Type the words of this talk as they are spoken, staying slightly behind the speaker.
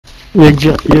Il y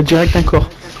a direct un corps.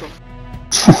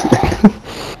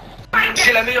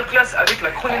 J'ai la meilleure classe avec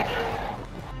la chronique.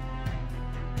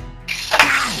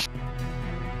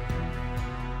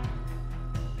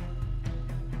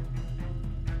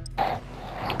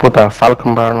 Put a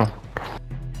falcon bar on.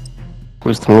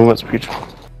 Where's the movement speed?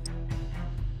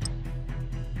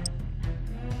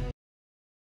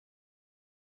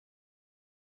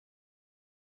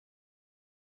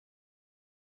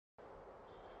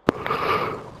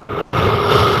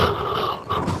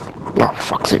 Oh,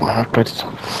 fuck's sake, man. I've played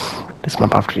this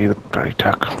map after you, the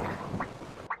attack.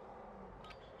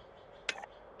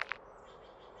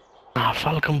 Ah,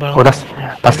 Falcon Bar. Oh, that's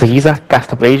the geezer. That's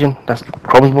the Asian. That's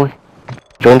Crumbs boy.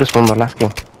 Joined us from the last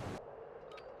game.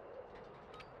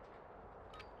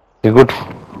 You're good.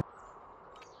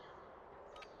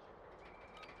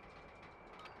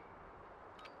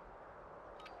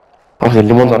 Oh, the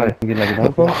lemons are Get like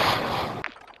that for?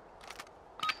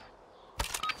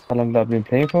 How long have I been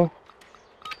playing for?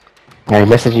 Yeah,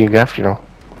 he messaged you after, you know.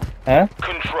 Huh?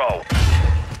 Control.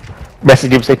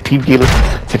 Message him, say team kill.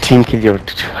 It's a team kill, you.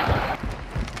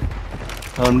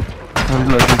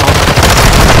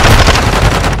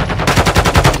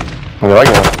 Người nói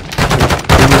gì mà?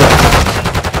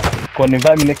 Còn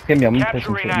invite me next game, I'm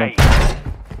pushing shit, man.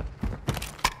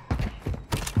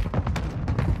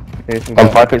 On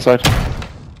 5 pit side.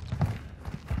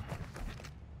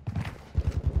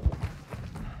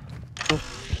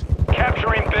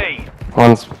 Capturing B.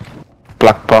 One's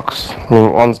black box.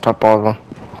 One's top ball one.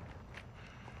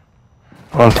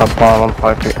 One top ball, one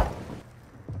 5 pit.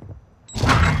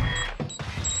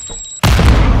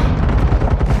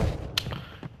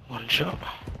 One shot.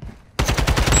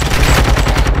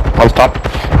 On top.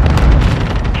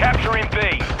 Capturing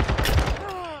B.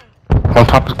 On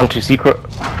top is country secret.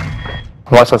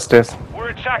 Watch that stairs. We're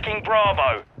attacking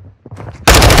Bravo.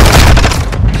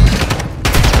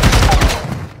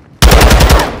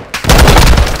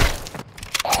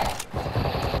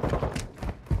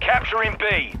 Capturing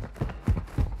B.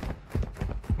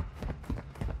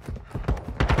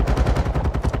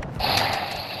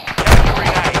 Capturing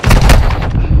A.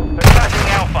 Attacking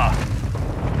Alpha.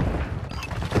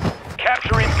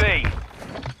 Capturing B.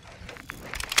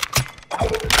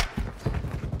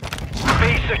 B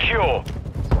secure.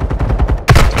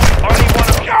 Only one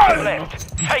objective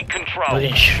left. Take control. We're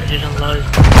getting shredded on low.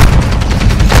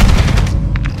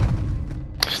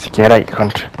 Just get out, you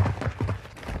cunt.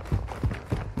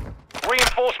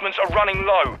 Reinforcements are running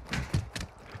low.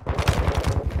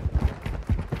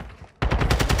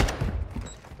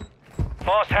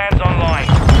 Fast hands online.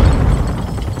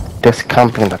 There's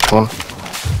camping in that one.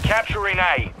 Capturing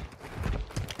A.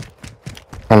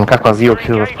 And Kaka 0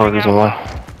 kills, that's probably the reason why.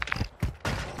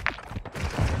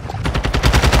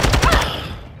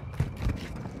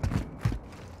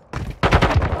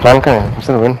 Plank, I'm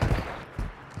still win.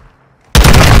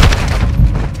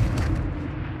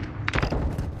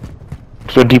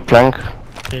 So deep plank.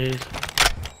 Jeez.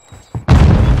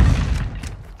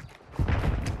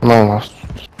 No, I lost.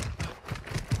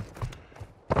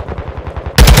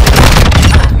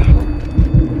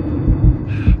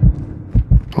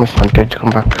 Miss my dead to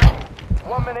come back.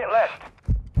 1 minute left.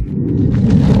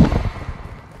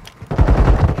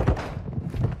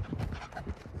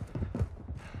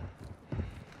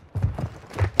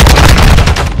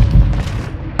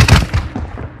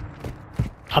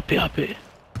 Happy.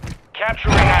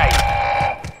 Capturing A.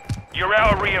 You're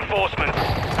out of reinforcements.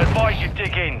 Advise you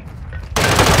dig in.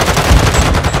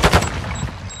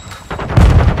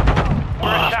 We're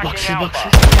Ah, attacking boxes. Alpha.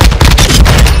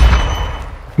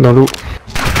 No loot.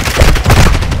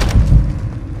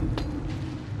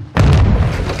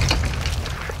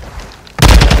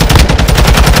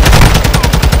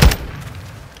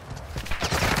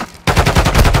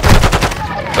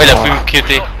 Ouais, il a pu me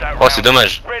quitter. Oh, c'est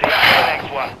dommage. Ready up for the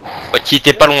next one. Ouais, tu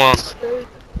étais pas loin.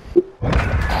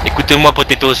 Écoutez-moi,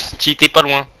 Potatoes, tu étais pas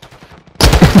loin.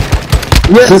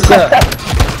 C'est ça!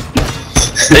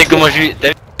 T'as vu comment je lui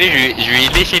ai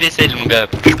léché les selles, mon gars.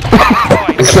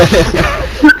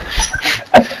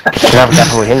 Grab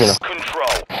that with him, you know.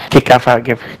 Control. Kick off out,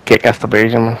 kick off the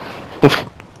Belgian man.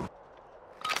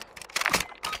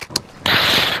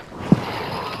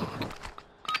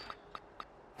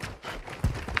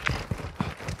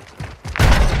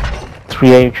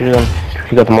 3A,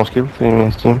 you got the most kills in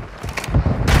his team.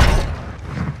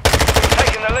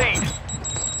 Taking the lead.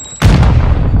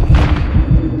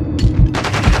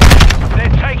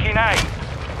 They're taking A.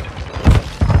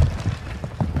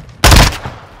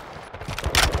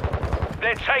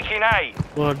 They're taking A.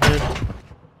 What, dude?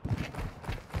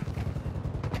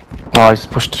 Oh, he's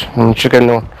pushed. You should get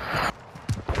no.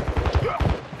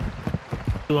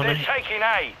 on They're A. taking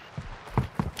A.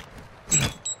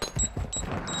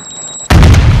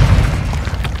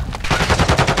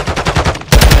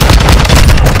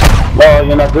 Oh,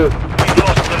 you're not good. We've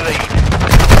lost the lead.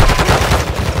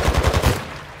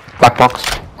 Black box.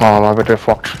 Oh, my bad, they're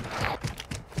fucked.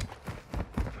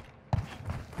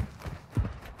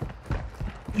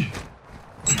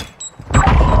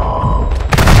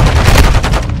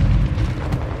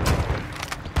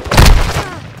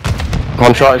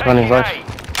 One shot is running right. Taking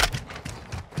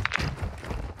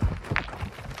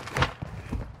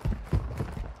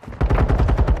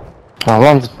Oh,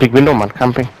 one's big window, man,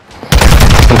 camping.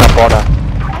 In that border.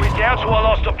 A. We're down to our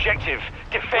last objective.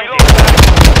 Defend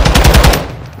it.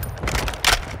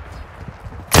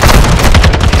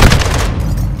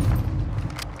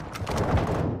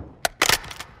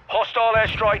 Hostile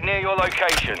airstrike near your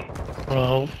location.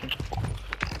 Bro.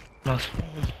 Nice.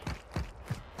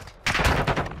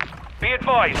 Be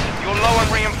advised, you're low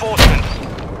on reinforcements.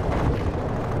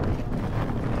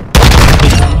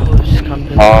 Just come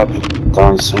to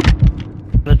Cancel.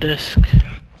 the desk.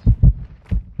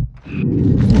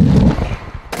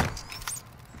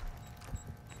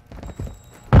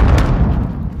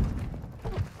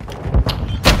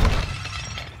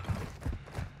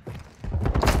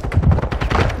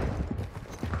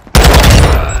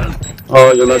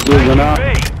 Oh, you're not good, you're not.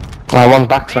 B. One's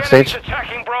backstage.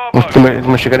 Attacking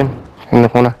Bravo. We should get him in the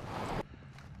corner.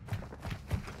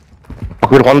 I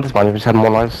could have won this man if we just had more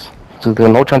lives. So there's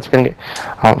no chance of getting it.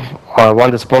 I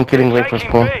want the spawn killing, wait for Taking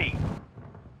spawn. B.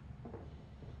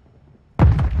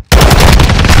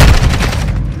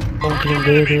 Don't kill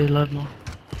him there, lad, man.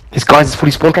 This guy's is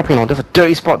fully spawn trapping now. There's a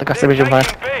dirty spot the gas They're division van.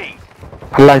 taking B.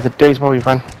 I lied, the dirty spot we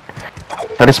van.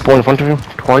 I just spawned in front of him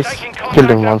twice. Taking Killed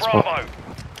contact him at once, but Bravo.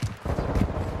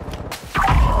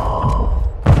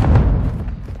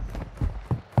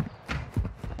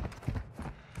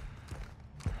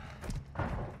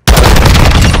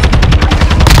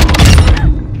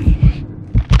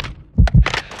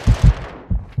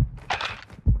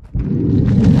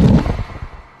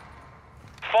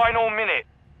 Final minute.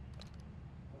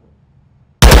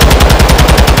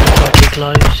 Big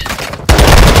lives.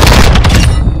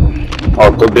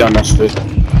 Oh, could be on that street.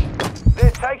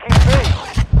 They're taking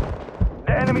B.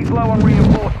 The enemy's low on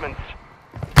reinforcements.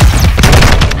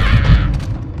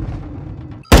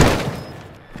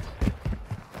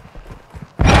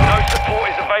 No support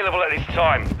is available at this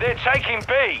time. They're taking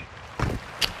B.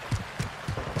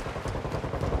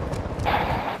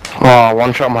 oh,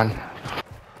 one shot, man.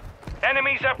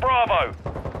 Enemies at Bravo.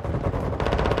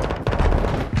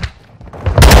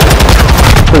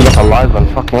 He's not alive,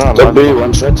 man. Fucking hell, Could be alive.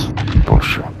 one shot.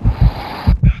 Bullshit.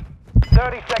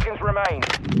 30 seconds remain.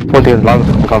 One thing is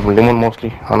alive, come from Limon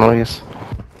mostly. I know he is.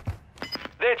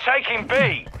 They're taking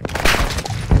B.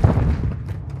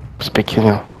 Speaking, you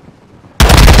know.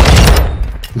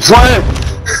 Fire!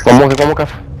 One more,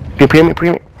 Gav. Pre me.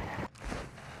 Their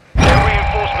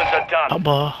reinforcements are done.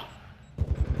 Abba.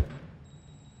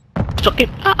 Stuck him.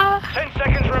 10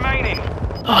 seconds remaining.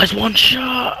 Oh, it's one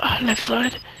shot. Left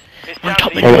side. It's On down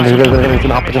top to of the it. enemy.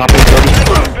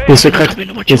 Il est Taking une B. secrète.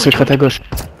 Il est secrète à gauche.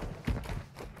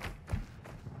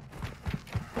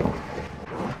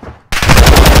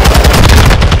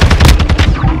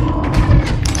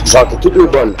 Jacques, toutes les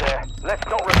balles. There. Let's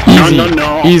not repeat. Non, non,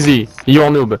 non. Easy, you're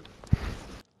noob.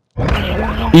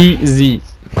 Easy.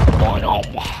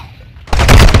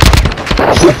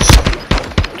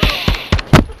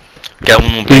 Car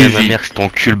mon père et ma mère, c'est ton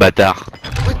cul, le bâtard.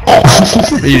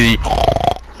 Easy.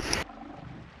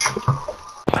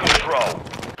 Control.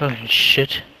 Oh,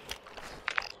 shit.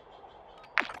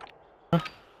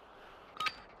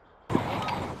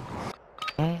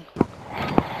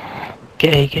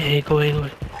 Get A, go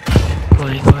away.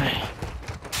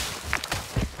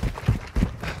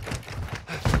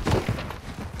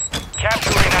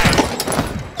 Capturing A.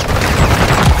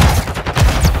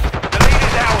 The lead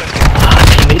is ours.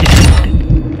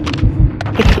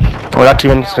 Oh, that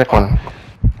team is second one.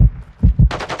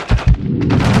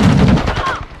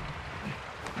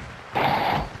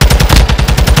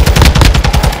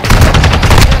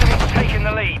 The enemy's taking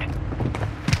the lead.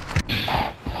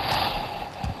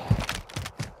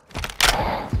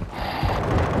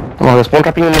 Oh, there's spawn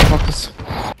trapping in the office.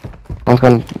 One's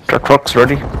got trucks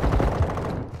ready.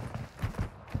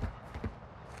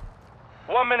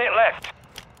 1 minute left.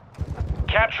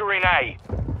 Capturing A.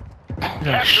 Oh,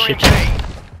 Capturing shit. B.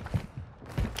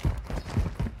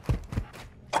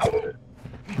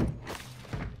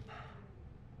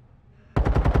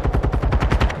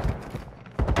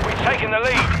 We've taken the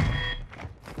lead.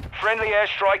 Friendly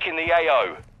airstrike in the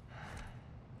AO.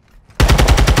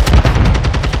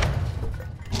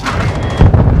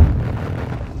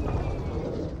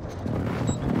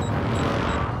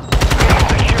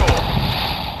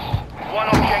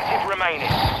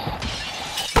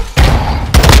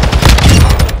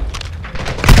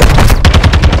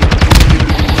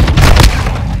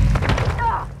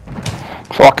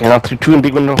 Fucking hell, two in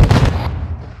big window.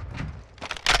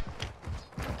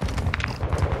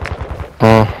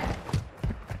 Oh.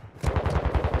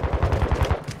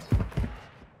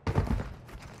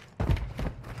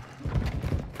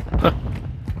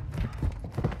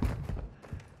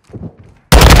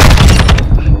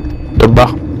 Le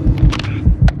bas.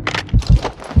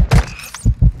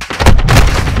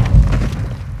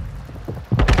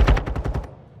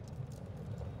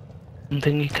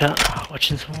 Something you can't.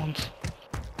 Watching someone's.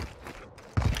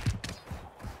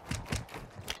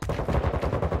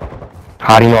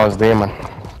 How do you know I was there, man?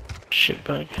 Shit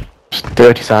bag. It's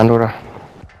dirty sand order.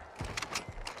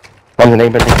 One's an A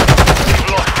building. You've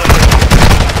lost the lead.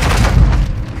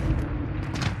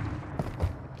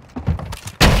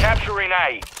 Capturing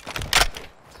A.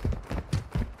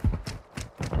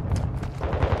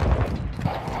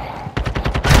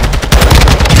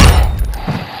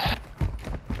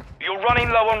 You're running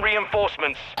low on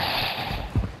reinforcements.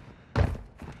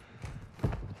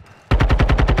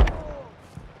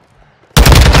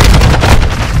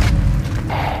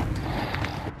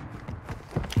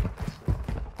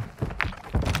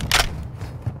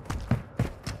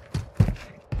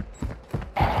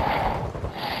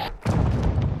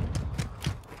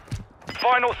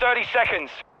 Final 30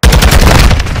 seconds.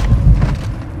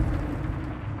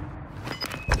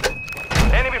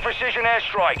 Enemy precision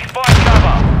airstrike. Find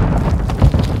cover.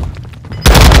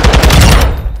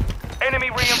 Enemy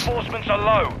reinforcements are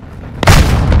low.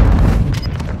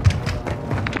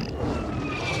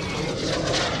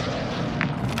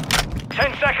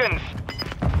 Ten seconds.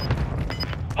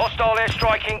 Hostile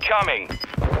airstrike incoming.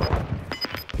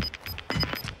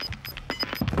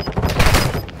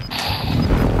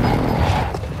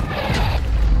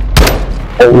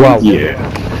 Oh wow. Yeah.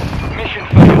 Mission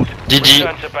failed. GG.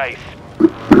 Return to base.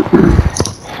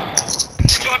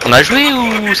 On a joué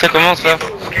ou ça commence là?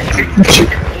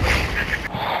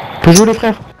 Faut jouer les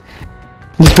frères.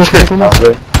 Dis-moi que ça commence. Ah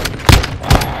ouais.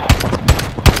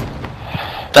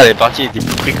 Putain, les parties étaient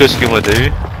plus précoces que moi, t'as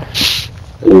vu?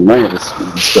 Et moi, il reste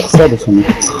faire ça de son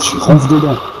équipe. Je suis rentre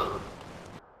dedans.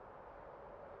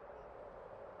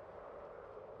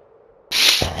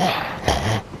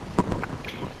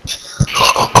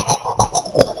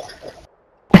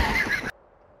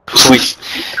 Oui.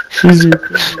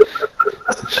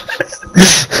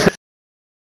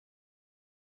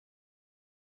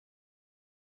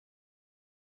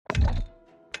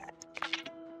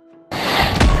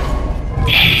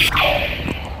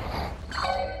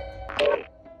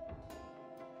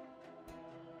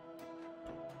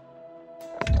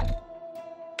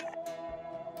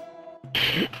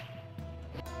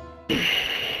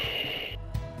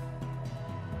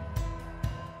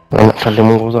 Non, خلي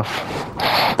مو وظف.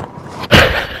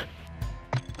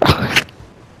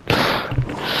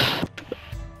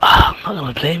 I'm not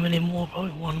gonna play him anymore,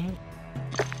 probably one more.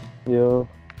 Yo.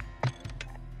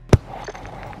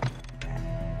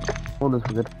 Always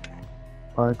forget.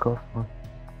 Park off, man.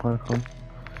 Park on.